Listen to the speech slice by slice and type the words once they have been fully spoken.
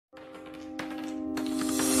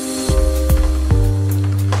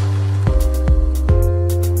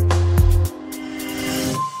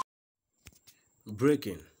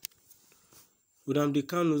Breaking: Nnamdi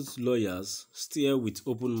Kanu's lawyers stare with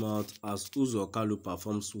open mouth as Kalu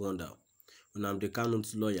performs wonder. Nnamdi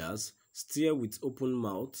Kanu's lawyers stare with open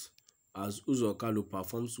mouth as Kalu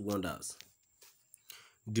performs wonders.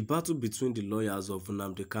 The battle between the lawyers of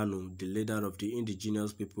Nnamdi Kanu, the leader of the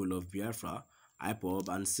indigenous people of Biafra, IPOB,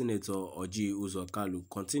 and Senator Orji Kalu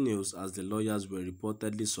continues as the lawyers were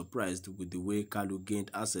reportedly surprised with the way Kalu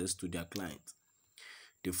gained access to their client.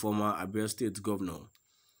 The former Abia State governor,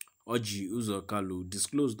 Orji Kalu,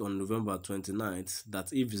 disclosed on November 29th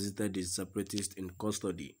that he visited the separatist in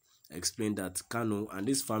custody, explained that Kanu and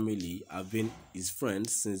his family have been his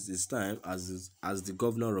friends since his time as the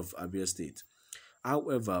governor of Abia State.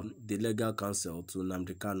 However, the legal counsel to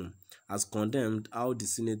Nnamdi Kanu has condemned how the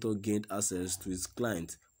senator gained access to his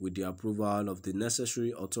client with the approval of the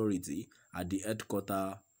necessary authority at the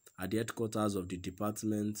headquarters of the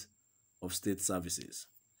Department of State Services.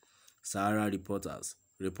 Sahara reporters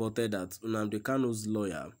reported that Nnamdi Kanu's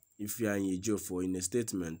lawyer, Ifeanyi Ejiofor, in a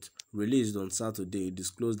statement released on Saturday,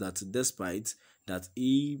 disclosed that despite that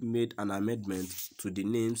he made an amendment to the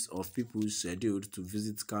names of people scheduled to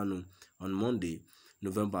visit Kanu on Monday,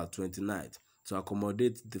 November 29th, to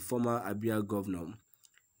accommodate the former Abia governor,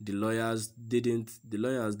 the lawyers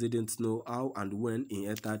didn't know how and when he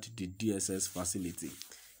entered the DSS facility.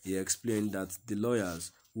 He explained that the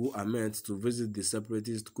lawyers who are meant to visit the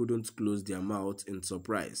separatists couldn't close their mouths in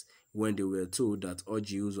surprise when they were told that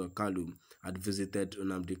Orji Kalu had visited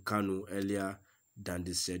Nnamdi Kanu earlier than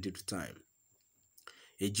the scheduled time.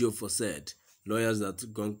 Ejiofor said lawyers that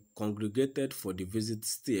congregated for the visit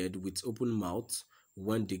stared with open mouths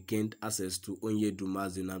when they gained access to Onyedu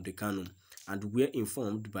Nnamdi Kanu and were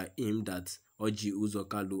informed by him that Orji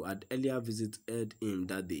Kalu had earlier visited him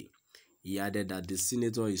that day. He added that the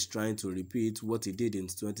senator is trying to repeat what he did in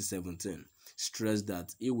 2017, stressed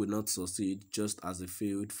that he would not succeed just as he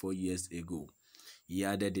failed 4 years ago. He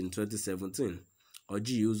added in 2017,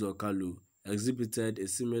 Orji Kalu exhibited a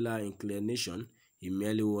similar inclination. He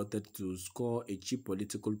merely wanted to score a cheap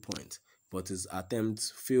political point, but his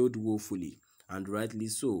attempts failed woefully, and rightly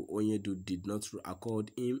so. Onyedu did not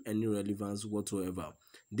accord him any relevance whatsoever.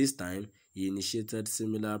 This time, he initiated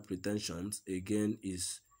similar pretensions. Again,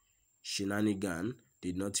 his shenanigan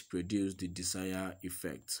did not produce the desired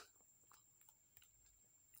effect.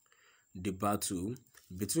 The battle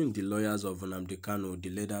between the lawyers of Nnamdi Kanu, the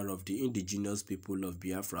leader of the indigenous people of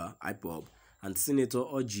Biafra, IPOB, and Senator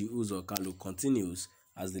Orji Kalu continues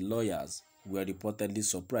as the lawyers were reportedly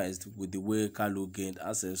surprised with the way Kalu gained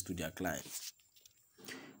access to their clients.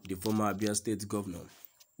 The former Abia State governor,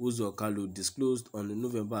 Kalu, disclosed on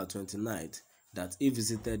November 29th that he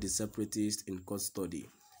visited the separatists in custody,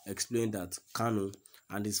 explained that Kanu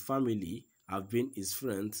and his family have been his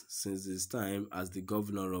friends since his time as the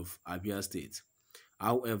governor of Abia State.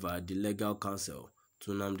 However, the legal counsel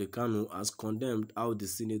to Nnamdi Kanu has condemned how the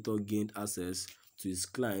senator gained access to his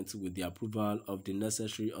client with the approval of the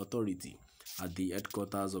necessary authority at the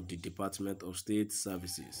headquarters of the Department of State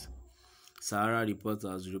Services. Sahara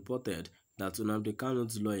reporters reported that Nnamdi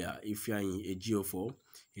Kanu's lawyer, Ifeanyi Ejiofor,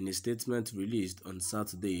 in a statement released on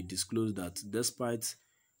Saturday, disclosed that despite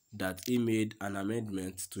that he made an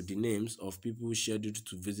amendment to the names of people scheduled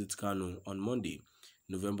to visit Kanu on Monday,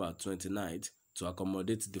 November 29th, to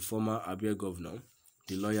accommodate the former Abia governor,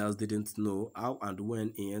 the lawyers didn't know how and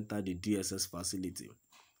when he entered the DSS facility.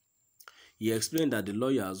 He explained that the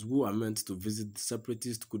lawyers who are meant to visit the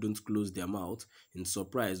separatists couldn't close their mouth in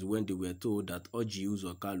surprise when they were told that Orji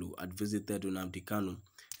Kalu had visited Nnamdi Kanu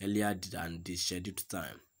earlier than the scheduled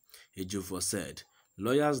time. Ejiofor said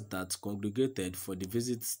lawyers that congregated for the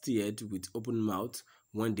visit stared with open mouth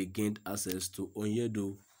when they gained access to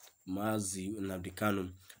Onyedu Nnamdi Kanu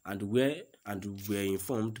and were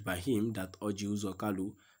informed by him that Orji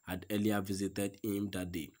Kalu had earlier visited him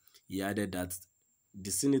that day. He added that the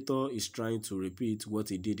senator is trying to repeat what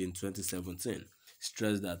he did in 2017,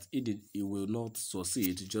 stressed that he will not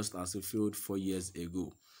succeed just as he failed 4 years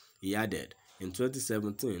ago. He added, in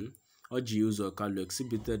 2017, Orji Kalu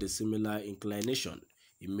exhibited a similar inclination.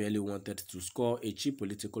 He merely wanted to score a cheap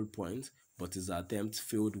political point, but his attempt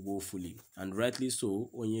failed woefully, and rightly so.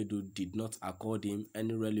 Onyedu did not accord him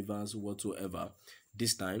any relevance whatsoever.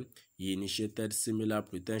 This time, he initiated similar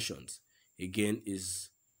pretensions. Again, his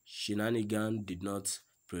shenanigan did not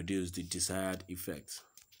produce the desired effect.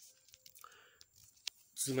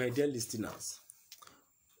 To my dear listeners,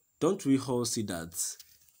 don't we all see that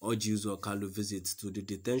Orji Kalu visit to the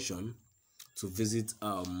detention to visit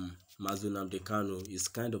Nnamdi Kanu is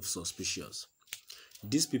kind of suspicious?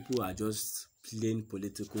 These people are just playing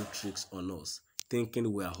political tricks on us,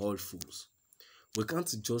 thinking we are all fools. We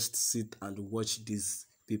can't just sit and watch these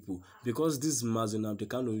people, because this Mazen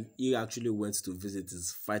Abdekano, he actually went to visit,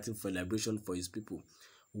 is fighting for liberation for his people,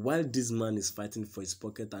 while this man is fighting for his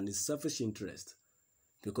pocket and his selfish interest.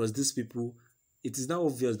 Because these people, it is now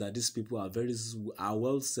obvious that these people are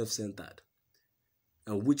well self-centered,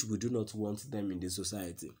 and which we do not want them in the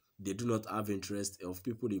society. They do not have interest of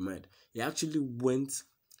people in mind. He actually went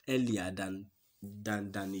earlier than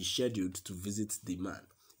he scheduled to visit the man.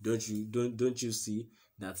 Don't you see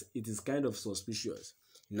that it is kind of suspicious?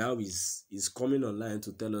 Now he's coming online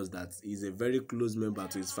to tell us that he's a very close member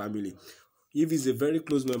to his family. If he's a very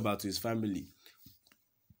close member to his family,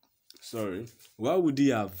 sorry, why would he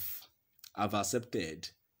have accepted,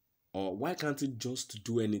 or why can't he just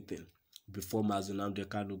do anything before Mazi Nnamdi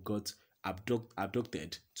Kanu got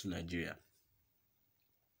abducted to Nigeria?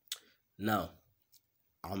 Now,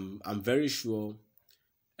 I'm very sure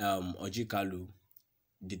Orji Kalu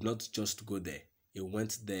did not just go there. He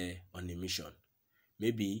went there on a mission.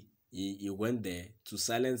 Maybe he went there to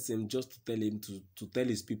silence him, just to tell him to tell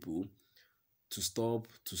his people to stop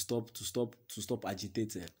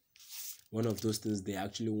agitating. One of those things they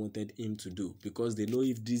actually wanted him to do, because they know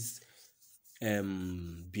if this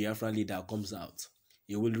Biafra leader comes out,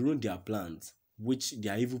 he will ruin their plans, which they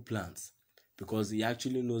are evil plans, because he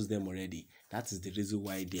actually knows them already. That is the reason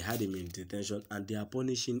why they had him in detention and they are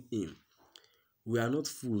punishing him. We are not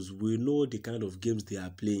fools. We know the kind of games they are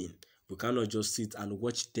playing. We cannot just sit and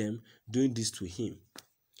watch them doing this to him.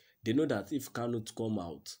 They know that if cannot come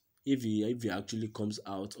out, if he actually comes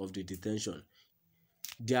out of the detention,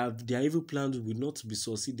 their evil plans will not be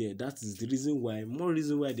succeeded. That is the reason why, more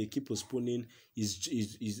reason why they keep postponing his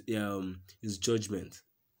judgment.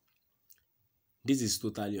 This is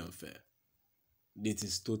totally unfair. This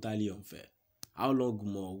is totally unfair. How long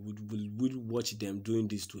more would we watch them doing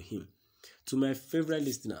this to him? To my favorite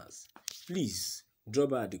listeners, please drop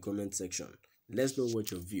by at the comment section. Let's know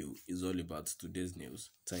what your view is all about today's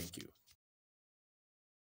news. Thank you.